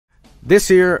This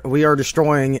year, we are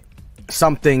destroying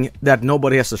something that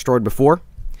nobody has destroyed before.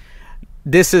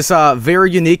 This is a very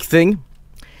unique thing.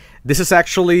 This is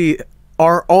actually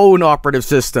our own operative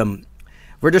system.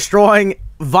 We're destroying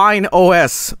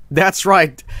VineOS. That's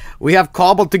right. We have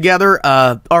cobbled together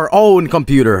our own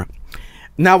computer.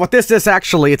 Now, what this is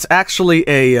actually, it's actually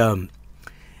a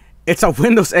it's a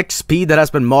Windows XP that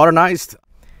has been modernized.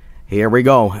 Here we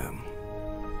go.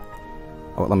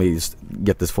 Oh, let me just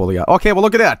get this fully out. Okay, well,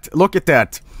 look at that. Look at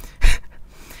that.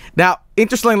 Now,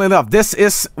 interestingly enough, this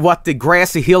is what the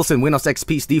grassy hills in Windows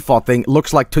XP's default thing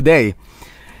looks like today.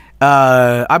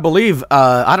 I believe,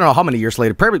 I don't know how many years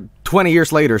later, probably 20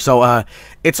 years later. So,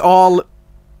 it's all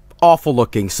awful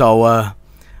looking. So,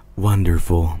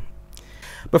 wonderful.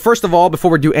 But first of all,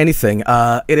 before we do anything,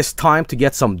 it is time to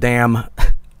get some damn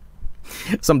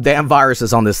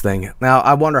viruses on this thing. Now,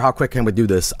 I wonder how quick can we do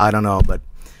this. I don't know, but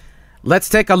let's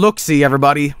take a look-see,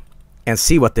 everybody, and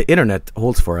see what the internet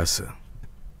holds for us.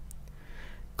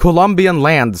 Colombian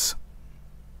lands.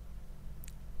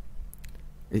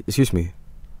 Excuse me.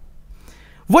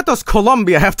 What does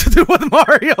Colombia have to do with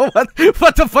Mario? What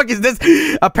the fuck is this?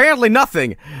 Apparently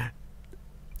nothing.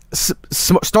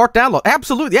 Start download.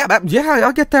 Absolutely. Yeah,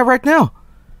 I'll get that right now.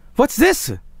 What's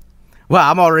this? Well,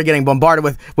 I'm already getting bombarded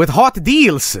with hot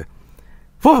deals.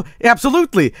 Well,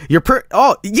 absolutely.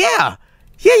 Oh, yeah.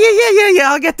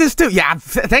 Yeah. I'll get this too. Yeah,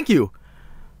 thank you.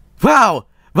 Wow.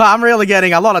 Well, I'm really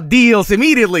getting a lot of deals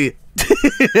immediately.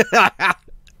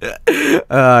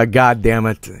 God damn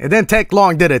it. It didn't take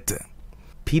long, did it?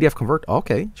 PDF convert.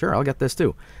 Okay, sure, I'll get this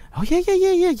too. Oh,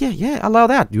 yeah. Allow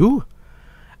that. Ooh.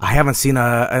 I haven't seen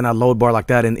a load bar like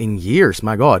that in years.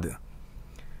 My God.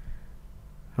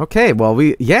 Okay, well,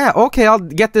 okay, I'll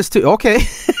get this too. Okay.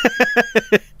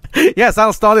 Yes, I'll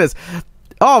install this.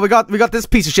 Oh, we got this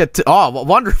piece of shit too. Oh,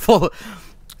 wonderful.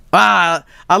 I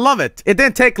love it. It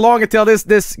didn't take long until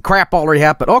this crap already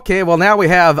happened. Okay, well, now we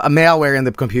have a malware in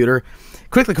the computer.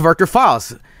 Quickly convert your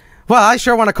files. Well, I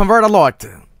sure want to convert a lot.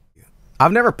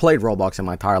 I've never played Roblox in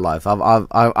my entire life.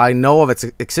 I know of its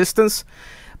existence,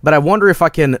 but I wonder if I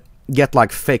can get,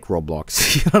 like, fake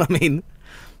Roblox. You know what I mean?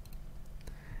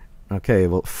 Okay,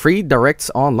 well, free directs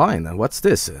online. What's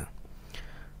this?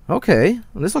 Okay,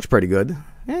 well, this looks pretty good.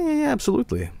 Yeah,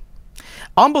 absolutely.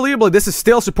 Unbelievably, this is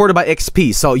still supported by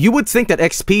XP. So you would think that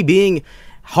XP being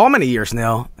how many years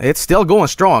now? It's still going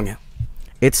strong.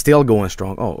 It's still going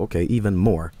strong. Oh, okay, even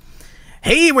more.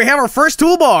 Hey, we have our first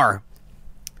toolbar.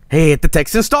 Hey, it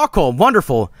detects in Stockholm.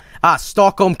 Wonderful. Ah,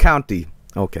 Stockholm County.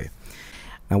 Okay.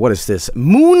 Now, what is this?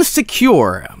 Moon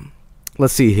Secure.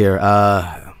 Let's see here.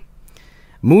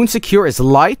 Moon Secure is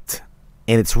light,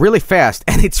 and it's really fast,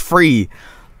 and it's free.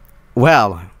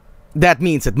 Well, that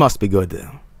means it must be good.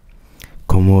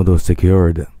 Komodo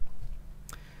secured.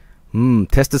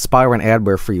 Tested spyware and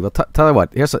adware free. Well, tell you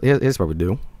what. Here's what we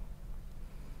do.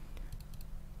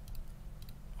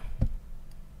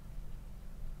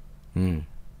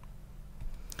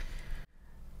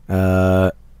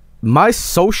 My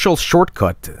social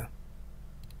shortcut.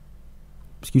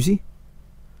 Excuse me?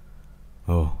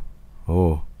 Oh,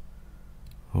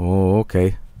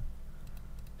 okay.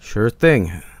 Sure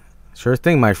thing,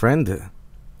 my friend.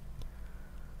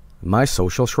 My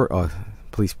social short... Oh,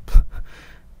 please.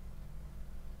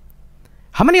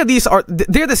 How many of these are...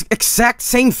 They're the exact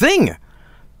same thing.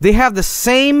 They have the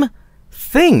same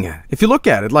thing. If you look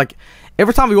at it, like,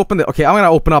 every time we open the... Okay, I'm going to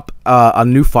open up a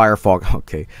new Firefox.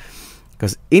 Okay.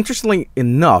 Because, interestingly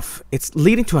enough, it's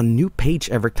leading to a new page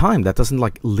every time. That doesn't,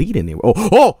 like, lead anywhere.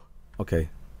 Oh! Okay.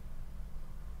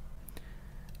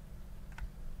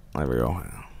 There we go.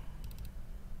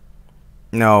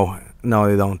 No,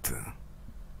 they don't.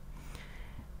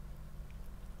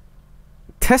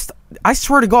 I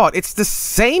swear to God, it's the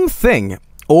same thing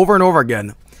over and over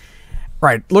again.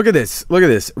 Right, look at this.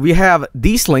 We have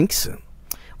these links,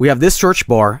 we have this search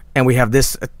bar, and we have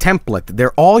this template.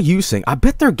 They're all using. I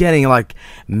bet they're getting, like,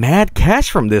 mad cash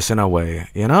from this in a way,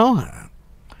 you know?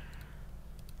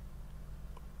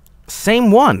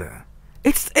 Same one.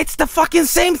 It's the fucking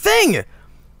same thing.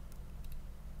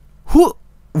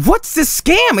 What's this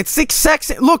scam? It's the exact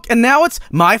same. Look, and now it's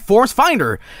My Forms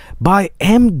Finder by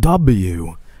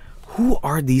MW. Who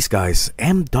are these guys?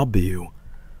 MW.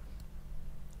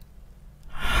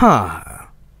 Huh.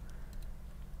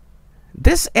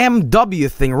 This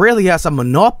MW thing really has a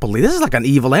monopoly. This is like an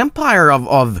evil empire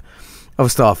of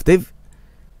stuff. They've...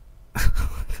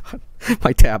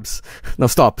 My tabs. No,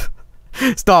 stop.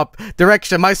 Stop.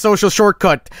 Direction. My social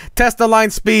shortcut. Test align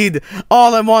speed.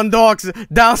 All in one docs.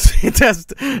 Down speed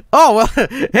test. Oh, well.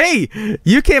 Hey.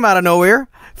 You came out of nowhere.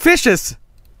 Fishes.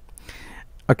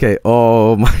 Okay.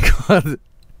 Oh, my God.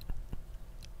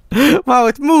 Wow,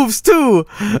 it moves too.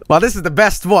 Wow, this is the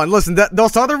best one. Listen,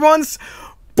 those other ones,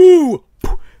 boo,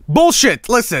 bullshit.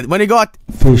 Listen, when you got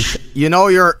fish, you know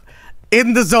you're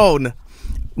in the zone.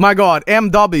 My God,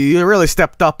 MW, you really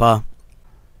stepped up, huh?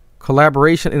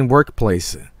 Collaboration in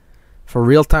workplace for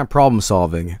real-time problem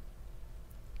solving.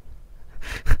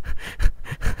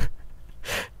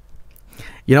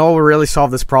 You know what will really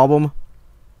solve this problem?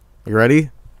 You ready?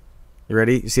 You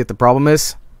ready? You see what the problem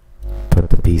is? Put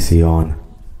the PC on.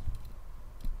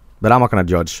 But I'm not gonna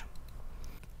judge.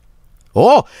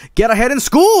 Oh, get ahead in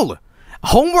school!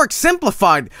 Homework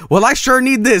simplified. Well, I sure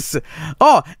need this.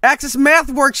 Oh, access math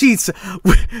worksheets.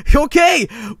 Okay.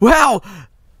 Wow.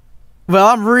 Well,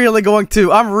 I'm really going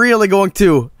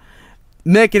to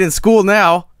make it in school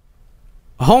now.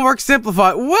 Homework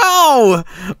simplified. Wow.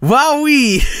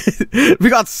 Wowee. We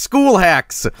got school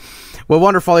hacks. Well,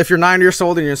 wonderful. If you're 9 years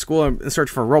old and you're in school and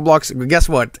search for Roblox, guess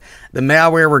what? The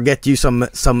malware will get you some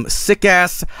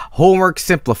sick-ass homework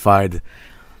simplified.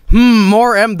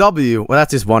 More MW. Well,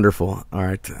 that's just wonderful. All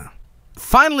right.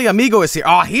 Finally, Amigo is here.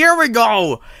 Oh, here we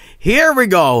go. Here we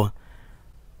go.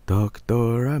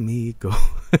 Doctor Amigo.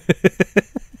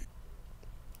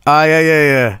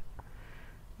 Yeah.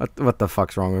 What the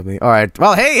fuck's wrong with me? All right.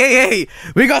 Well, hey.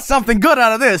 We got something good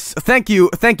out of this. Thank you,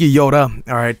 Yoda.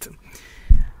 All right.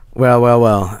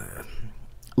 Well.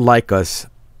 Like us.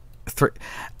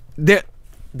 There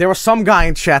was some guy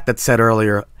in chat that said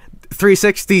earlier,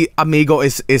 360 Amigo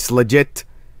is legit.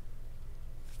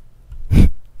 Why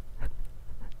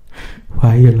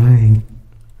are you lying?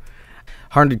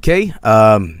 100K.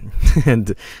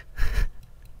 And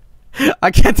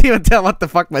I can't even tell what the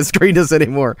fuck my screen is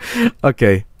anymore.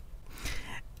 Okay.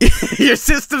 Your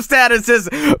system status is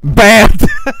bad.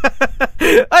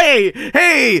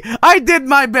 Hey, I did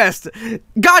my best.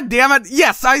 God damn it.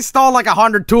 Yes, I installed like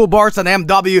 100 toolbars on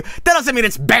MW. That doesn't mean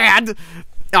it's bad.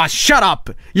 Oh, shut up.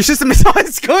 Your system is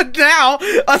always good now.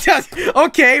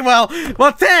 Okay, well,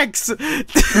 thanks.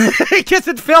 Because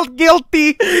it felt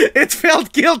guilty. It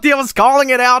felt guilty. I was calling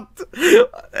it out.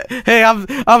 Hey,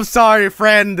 I'm sorry,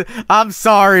 friend. I'm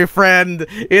sorry, friend.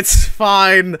 It's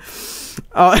fine.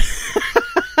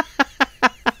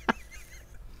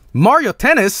 Mario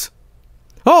Tennis?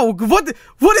 Oh, what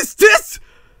is this?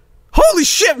 Holy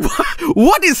shit.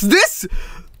 What is this?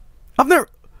 I've never...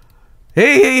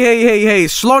 Hey,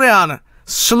 slow down.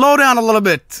 Slow down a little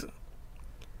bit.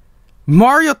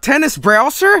 Mario Tennis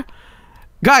browser?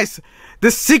 Guys, the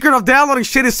secret of downloading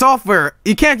shitty software.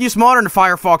 You can't use modern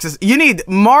Firefoxes. You need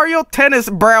Mario Tennis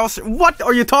browser. What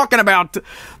are you talking about?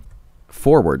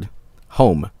 Forward.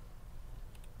 Home.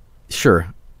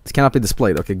 Sure. This cannot be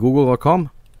displayed. Okay,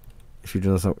 google.com. If you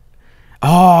do this...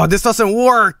 Oh, this doesn't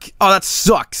work. Oh, that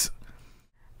sucks.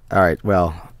 Alright,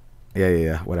 well...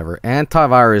 Yeah, whatever.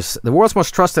 Antivirus. The world's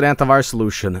most trusted antivirus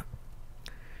solution.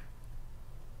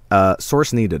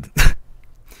 Source needed.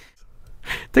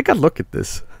 Take a look at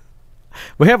this.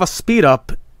 We have a speed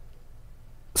up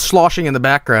sloshing in the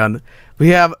background. We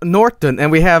have Norton and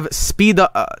we have speed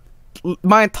up.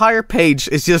 My entire page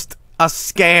is just a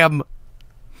scam.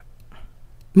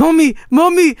 Mommy,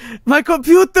 my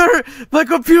computer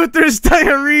is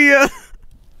diarrhea.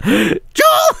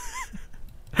 Joel!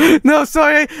 No,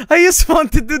 sorry, I just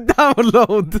wanted to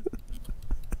download.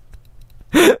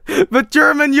 But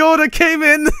German Yoda came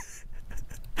in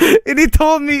and he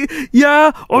told me,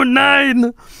 yeah or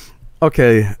nine.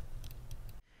 Okay.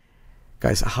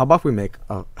 Guys, how about we make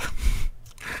a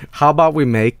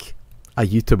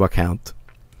YouTube account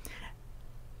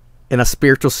in a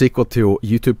spiritual sequel to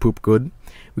YouTube Poop Good?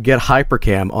 We get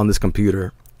Hypercam on this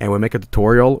computer and we make a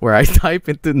tutorial where I type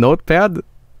into Notepad.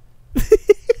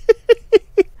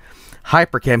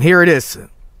 Hypercam, here it is.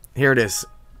 Here it is.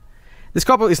 This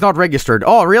couple is not registered.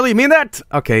 Oh, really? You mean that?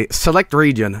 Okay, select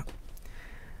region.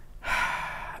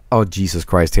 Oh, Jesus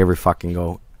Christ, here we fucking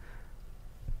go.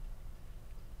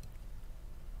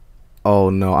 Oh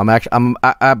no, I'm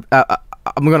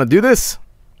gonna do this.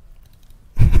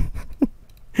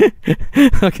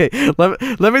 Okay,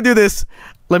 let me do this.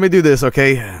 Let me do this,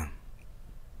 okay?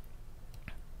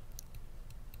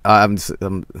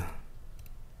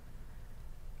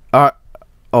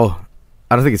 Oh,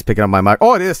 I don't think it's picking up my mic.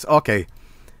 Oh, it is. Okay.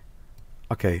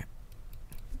 Okay.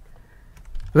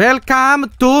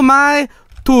 Welcome to my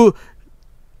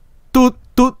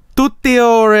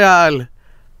tutorial.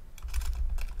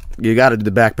 You gotta do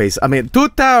the back pace. I mean,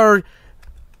 tutorial.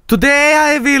 Today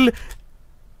I will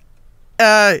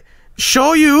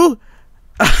show you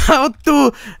how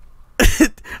to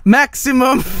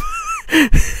maximum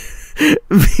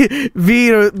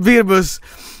virus.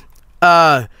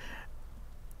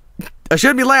 I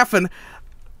shouldn't be laughing.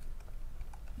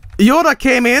 Yoda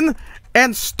came in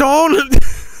and stole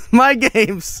my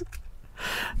games.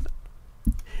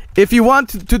 If you want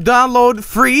to download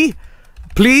free,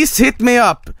 please hit me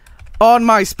up on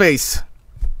MySpace.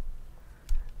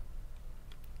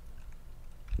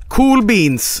 Cool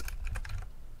beans.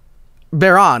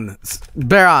 Berans.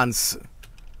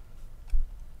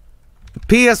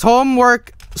 PS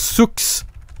homework sucks.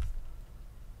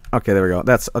 Okay, there we go.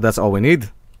 That's all we need.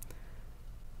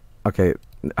 Okay,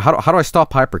 how do I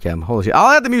stop hypercam? Holy shit!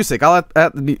 I'll add the music. I'll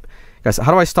add the guys.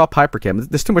 How do I stop hypercam?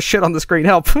 There's too much shit on the screen.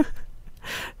 Help!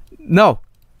 No.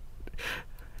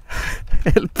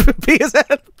 Help! PS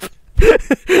help!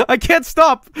 I can't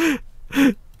stop.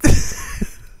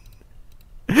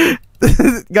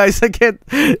 Guys, I can't.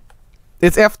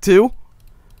 It's F2.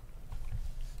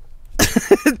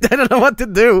 I don't know what to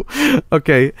do.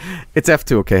 Okay, it's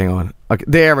F2. Okay, hang on. Okay,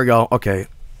 there we go. Okay,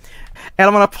 and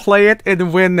I'm gonna play it in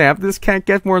Winamp. This can't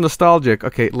get more nostalgic.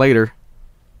 Okay, later.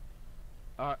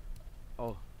 Oh,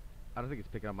 I don't think it's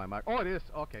picking up my mic. Oh, it is.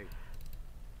 Okay.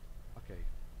 Okay.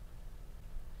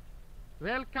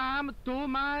 Welcome to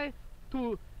my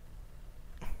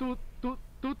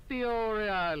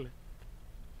tutorial.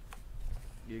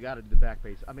 You gotta do the back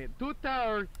page. I mean,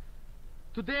 tutorial.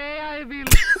 Today I will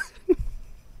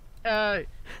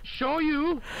show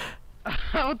you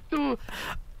how to.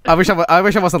 I wish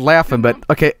I wasn't laughing, but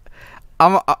okay.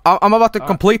 I'm about to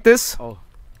complete this. Oh,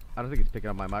 I don't think it's picking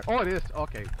up my mic. Oh, it is.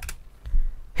 Okay.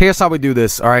 Here's how we do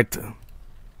this. All right.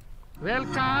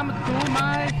 Welcome to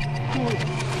my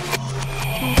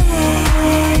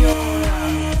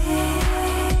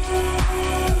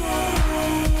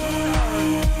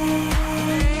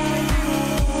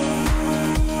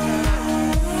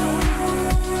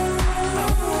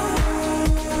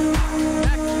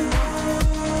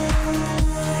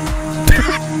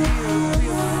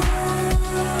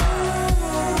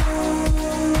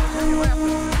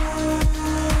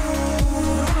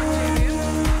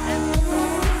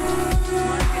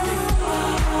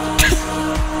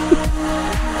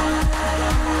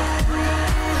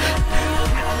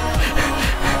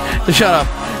Shut up.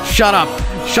 Shut up.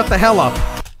 Shut the hell up.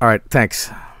 Alright, thanks.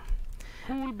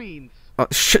 Cool beans. Oh,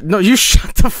 no, you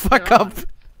shut the fuck up.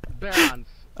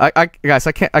 Guys,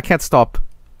 I can't stop.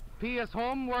 PS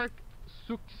homework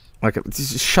sucks. Okay,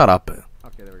 just shut up.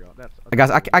 Okay, there we go. Guys,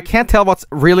 I can't tell what's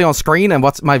really on screen and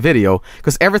what's my video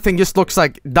because everything just looks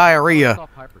like diarrhea.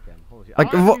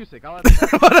 Like,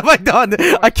 what have I done?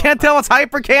 I can't tell what's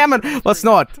hypercam and what's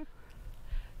not.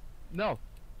 No.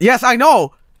 Yes, I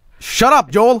know. Shut up,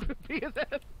 Joel.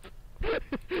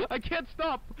 I can't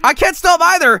stop. I can't stop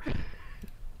either.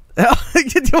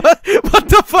 What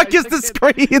the fuck is the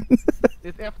screen?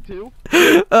 It's F2.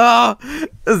 Oh,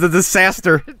 this is a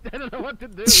disaster. I don't know what to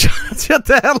do. Shut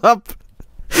the hell up.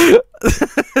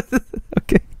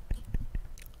 Okay.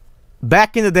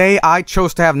 Back in the day, I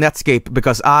chose to have Netscape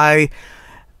because I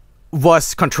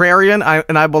was contrarian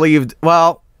and I believed,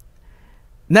 well,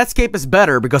 Netscape is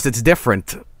better because it's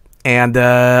different. And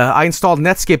I installed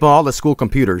Netscape on all the school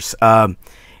computers. And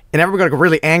everybody got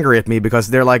really angry at me because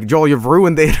they're like, Joel, you've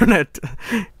ruined the internet.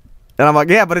 And I'm like,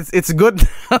 yeah, but it's good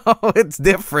now. It's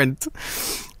different.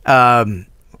 But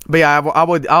yeah,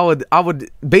 I would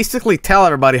basically tell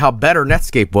everybody how better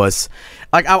Netscape was.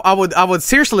 Like I would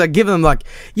seriously like give them like,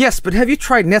 yes, but have you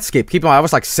tried Netscape? Keep in mind, I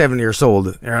was like 7 years old,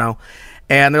 you know.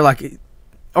 And they're like,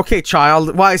 okay,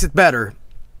 child, why is it better?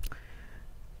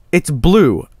 It's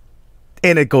blue.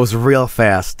 And it goes real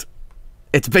fast.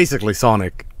 It's basically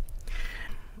Sonic.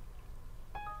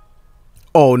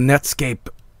 Oh, Netscape.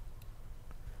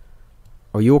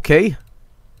 Are you okay?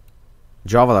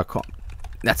 Java.com.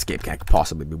 Netscape can't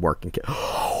possibly be working.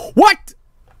 What?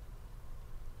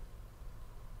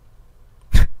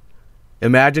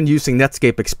 Imagine using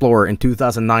Netscape Explorer in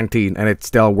 2019 and it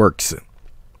still works.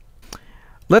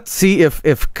 Let's see if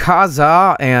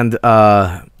Kaza and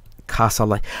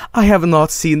Casa, I have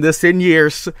not seen this in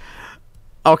years.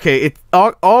 Okay,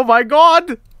 oh my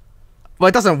god. Well,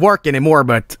 it doesn't work anymore,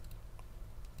 but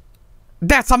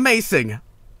that's amazing.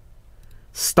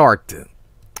 Start.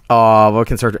 Oh, we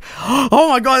can search it. Oh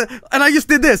my god, and I just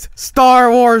did this.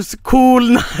 Star Wars, cool,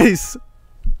 nice.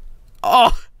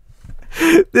 Oh,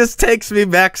 this takes me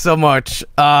back so much.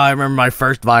 I remember my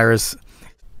first virus.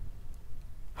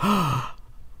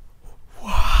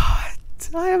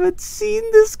 I haven't seen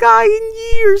this guy in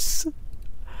years.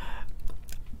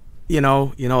 You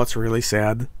know it's really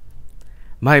sad.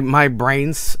 My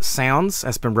brain's sounds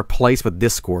has been replaced with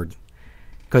Discord.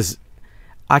 Because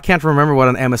I can't remember what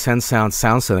an MSN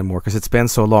sounds anymore because it's been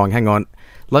so long. Hang on.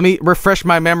 Let me refresh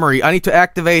my memory. I need to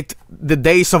activate the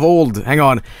days of old. Hang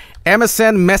on.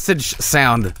 MSN message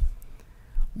sound.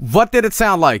 What did it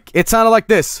sound like? It sounded like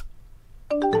this.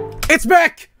 It's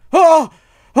back! Oh!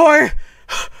 Oh!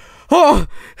 Oh!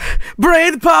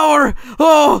 Brain power!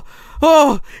 Oh!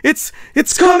 Oh! It's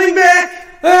coming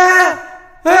back! Ah!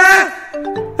 Ah!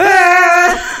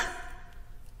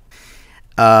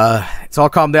 Ah! It's all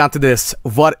calmed down to this.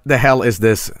 What the hell is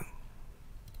this?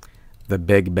 The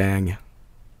Big Bang.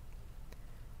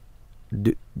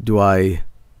 Do I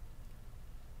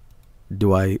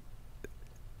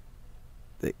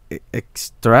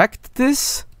extract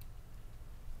this?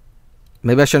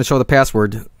 Maybe I shouldn't show the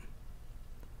password.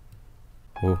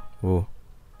 Oh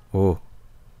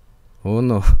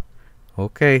no.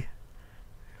 Okay.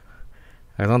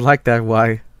 I don't like that.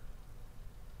 Why?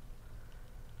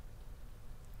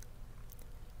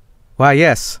 Why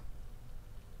yes.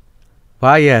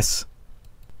 Why yes.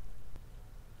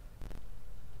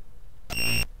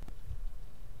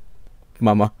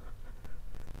 Mama.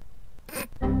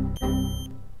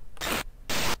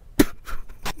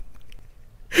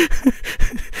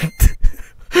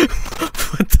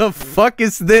 What the fuck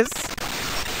is this?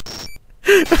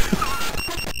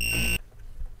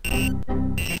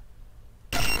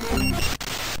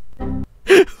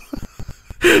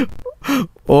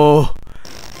 Oh.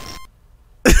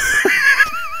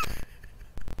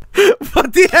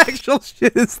 What the actual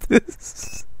shit is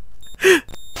this?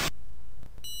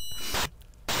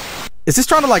 Is this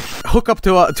trying to like hook up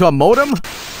to a modem?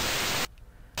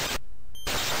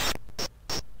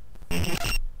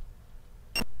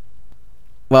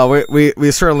 Well,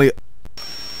 we certainly.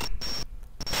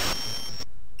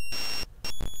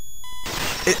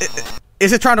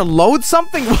 Is it trying to load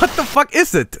something? What the fuck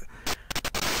is it?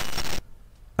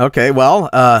 Okay, well,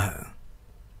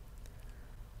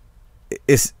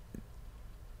 is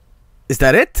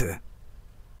that it?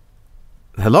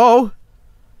 Hello?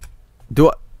 Do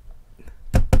I...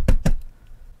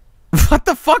 What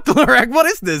the fuck, Lurag? What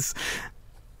is this?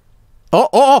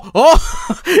 Oh!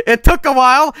 It took a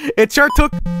while. It sure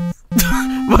took...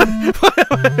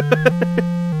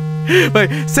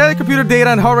 Wait, say the computer data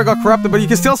and hardware got corrupted, but you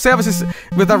can still save us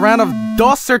with a random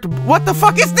DOS cert. What the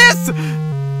fuck is this?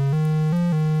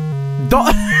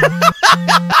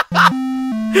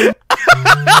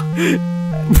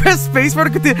 Press space for the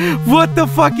continue. What the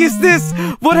fuck is this?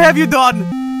 What have you done?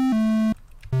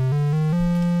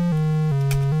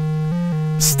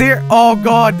 Oh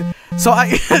god. So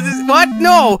I what?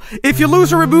 No. If you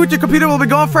lose or reboot, your computer will be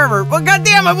gone forever. Well,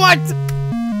 goddamn it! What?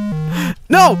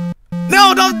 No.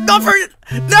 No, not for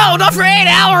 8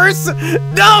 hours.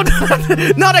 No,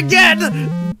 not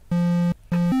again.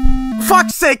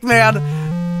 Fuck's sake, man.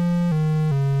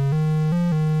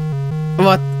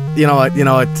 What? You know what?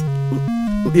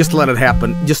 Just let it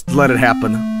happen. Just let it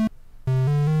happen.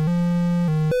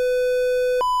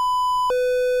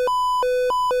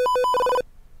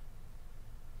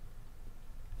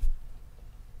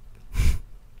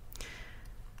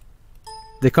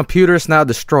 The computer is now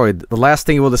destroyed. The last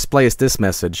thing it will display is this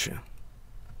message.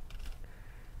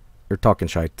 You're talking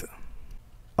shite.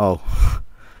 Oh.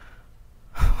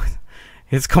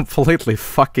 It's completely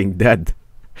fucking dead.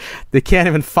 They can't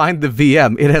even find the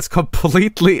VM. It has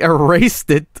completely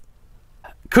erased it.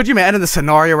 Could you imagine the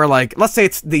scenario where, like, let's say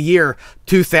it's the year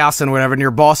 2000 or whatever, and your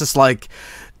boss is like,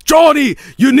 Johnny,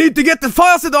 you need to get the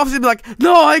files in the office. You'd be like,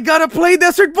 no, I gotta play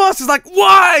Desert Boss. It's like,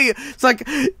 why? It's like,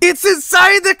 it's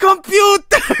inside the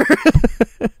computer.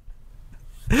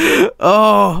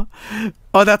 Oh,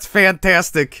 that's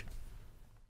fantastic.